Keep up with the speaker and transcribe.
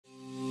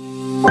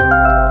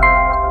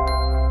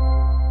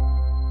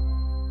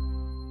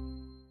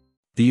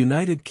The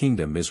United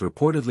Kingdom is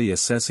reportedly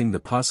assessing the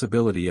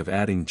possibility of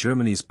adding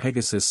Germany's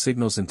Pegasus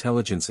signals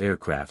intelligence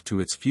aircraft to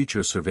its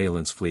future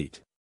surveillance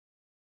fleet.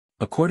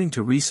 According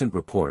to recent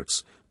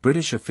reports,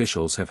 British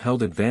officials have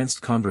held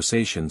advanced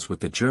conversations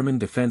with the German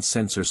defense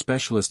sensor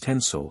specialist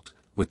Hensoldt,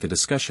 with the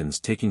discussions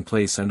taking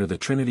place under the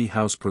Trinity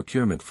House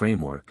procurement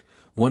framework,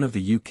 one of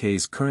the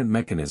UK's current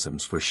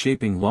mechanisms for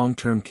shaping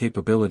long-term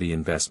capability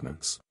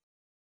investments.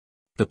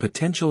 The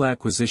potential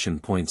acquisition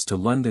points to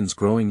London's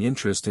growing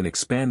interest in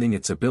expanding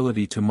its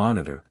ability to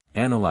monitor,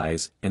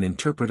 analyze, and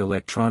interpret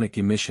electronic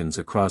emissions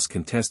across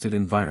contested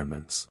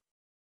environments.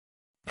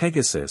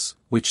 Pegasus,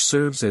 which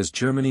serves as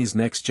Germany's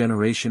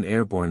next-generation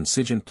airborne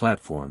SIGINT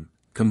platform,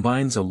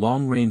 combines a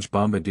long-range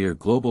Bombardier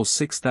Global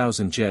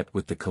 6000 jet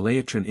with the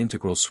Kalaetron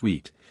Integral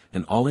suite,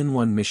 an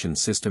all-in-one mission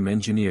system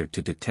engineered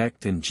to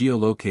detect and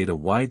geolocate a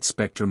wide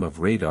spectrum of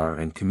radar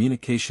and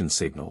communication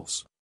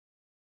signals.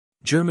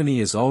 Germany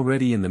is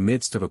already in the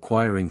midst of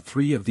acquiring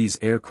 3 of these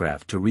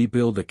aircraft to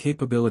rebuild a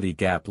capability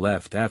gap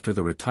left after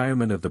the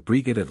retirement of the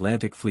Breguet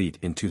Atlantic fleet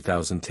in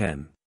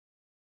 2010.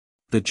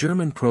 The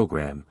German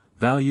program,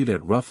 valued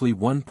at roughly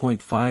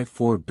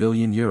 €1.54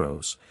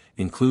 billion,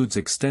 includes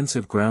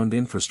extensive ground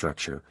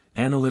infrastructure,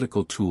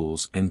 analytical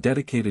tools and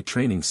dedicated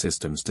training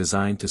systems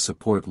designed to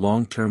support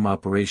long-term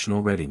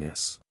operational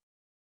readiness.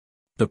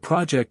 The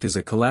project is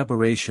a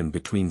collaboration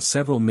between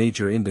several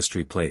major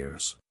industry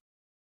players.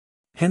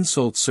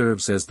 Hensoldt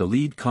serves as the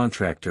lead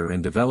contractor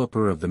and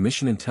developer of the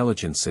mission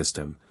intelligence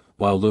system,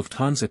 while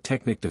Lufthansa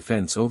Technik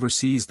Defense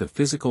oversees the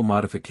physical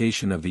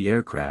modification of the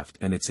aircraft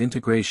and its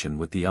integration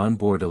with the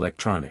onboard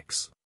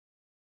electronics.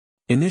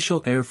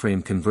 Initial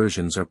airframe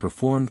conversions are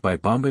performed by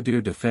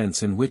Bombardier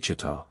Defense in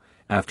Wichita,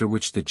 after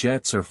which the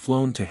jets are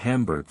flown to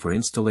Hamburg for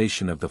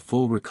installation of the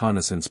full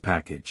reconnaissance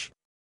package.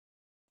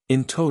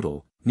 In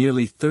total,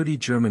 nearly 30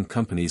 German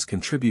companies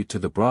contribute to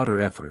the broader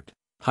effort,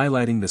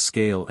 highlighting the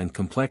scale and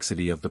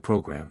complexity of the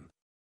program.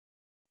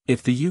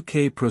 If the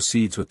UK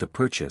proceeds with the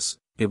purchase,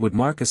 it would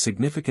mark a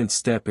significant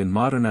step in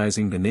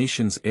modernizing the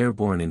nation's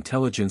airborne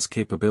intelligence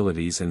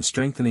capabilities and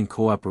strengthening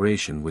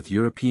cooperation with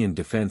European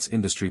defense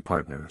industry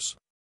partners.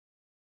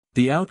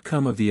 The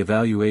outcome of the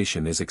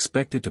evaluation is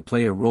expected to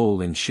play a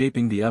role in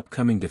shaping the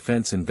upcoming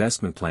defense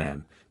investment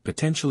plan,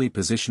 potentially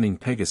positioning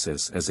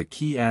Pegasus as a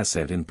key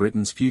asset in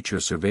Britain's future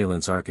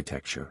surveillance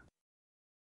architecture.